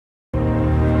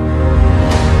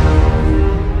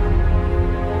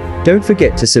Don't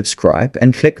forget to subscribe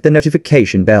and click the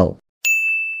notification bell.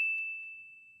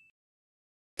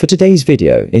 For today's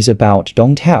video is about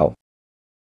Dong Tao.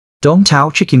 Dong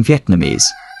Tao chicken Vietnamese,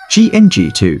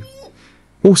 GNG2,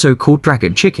 also called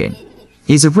dragon chicken,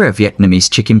 is a rare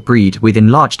Vietnamese chicken breed with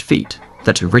enlarged feet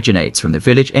that originates from the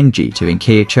village Ng2 in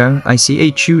Kia Châu,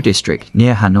 ICA district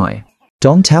near Hanoi.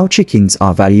 Dong Tao chickens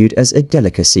are valued as a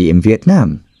delicacy in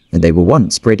Vietnam, and they were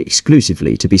once bred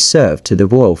exclusively to be served to the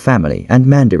royal family and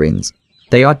mandarins.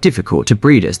 They are difficult to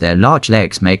breed as their large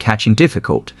legs make hatching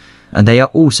difficult, and they are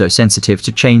also sensitive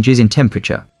to changes in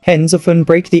temperature. Hens often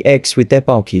break the eggs with their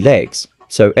bulky legs,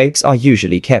 so eggs are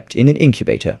usually kept in an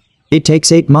incubator. It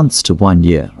takes 8 months to 1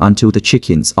 year until the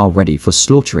chickens are ready for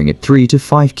slaughtering at 3 to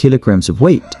 5 kilograms of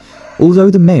weight.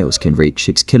 Although the males can reach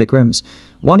 6 kilograms,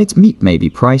 while its meat may be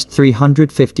priced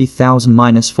 350,000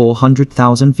 -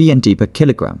 400,000 VND per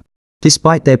kilogram.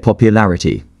 Despite their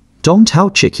popularity, Dong Tao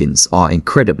chickens are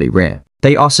incredibly rare.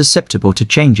 They are susceptible to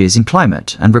changes in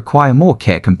climate and require more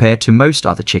care compared to most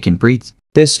other chicken breeds.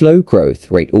 Their slow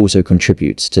growth rate also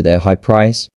contributes to their high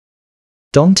price.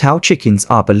 Dong Tao chickens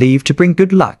are believed to bring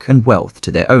good luck and wealth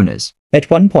to their owners. At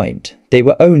one point, they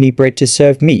were only bred to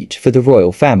serve meat for the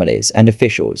royal families and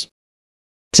officials.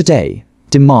 Today,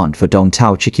 demand for Dong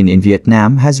Tao chicken in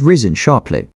Vietnam has risen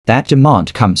sharply. That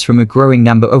demand comes from a growing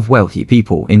number of wealthy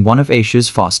people in one of Asia's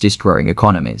fastest growing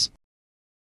economies.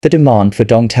 The demand for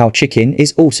Dong Tao chicken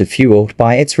is also fueled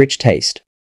by its rich taste.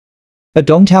 A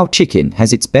Dong Tao chicken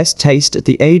has its best taste at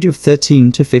the age of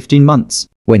 13 to 15 months.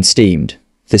 When steamed,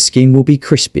 the skin will be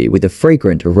crispy with a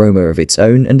fragrant aroma of its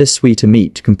own and a sweeter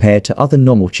meat compared to other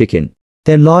normal chicken.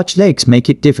 Their large legs make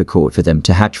it difficult for them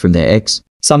to hatch from their eggs.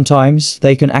 Sometimes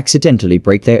they can accidentally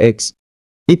break their eggs.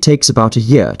 It takes about a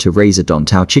year to raise a Dong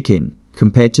Tao chicken,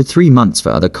 compared to 3 months for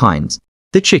other kinds.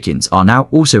 The chickens are now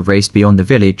also raised beyond the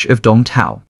village of Dong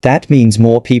Tao. That means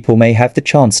more people may have the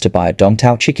chance to buy a Dong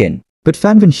Tao chicken. But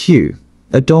Phan Văn Hue,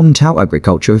 a Dong Tao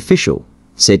agriculture official,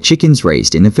 said chickens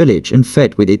raised in a village and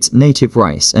fed with its native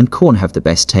rice and corn have the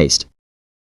best taste.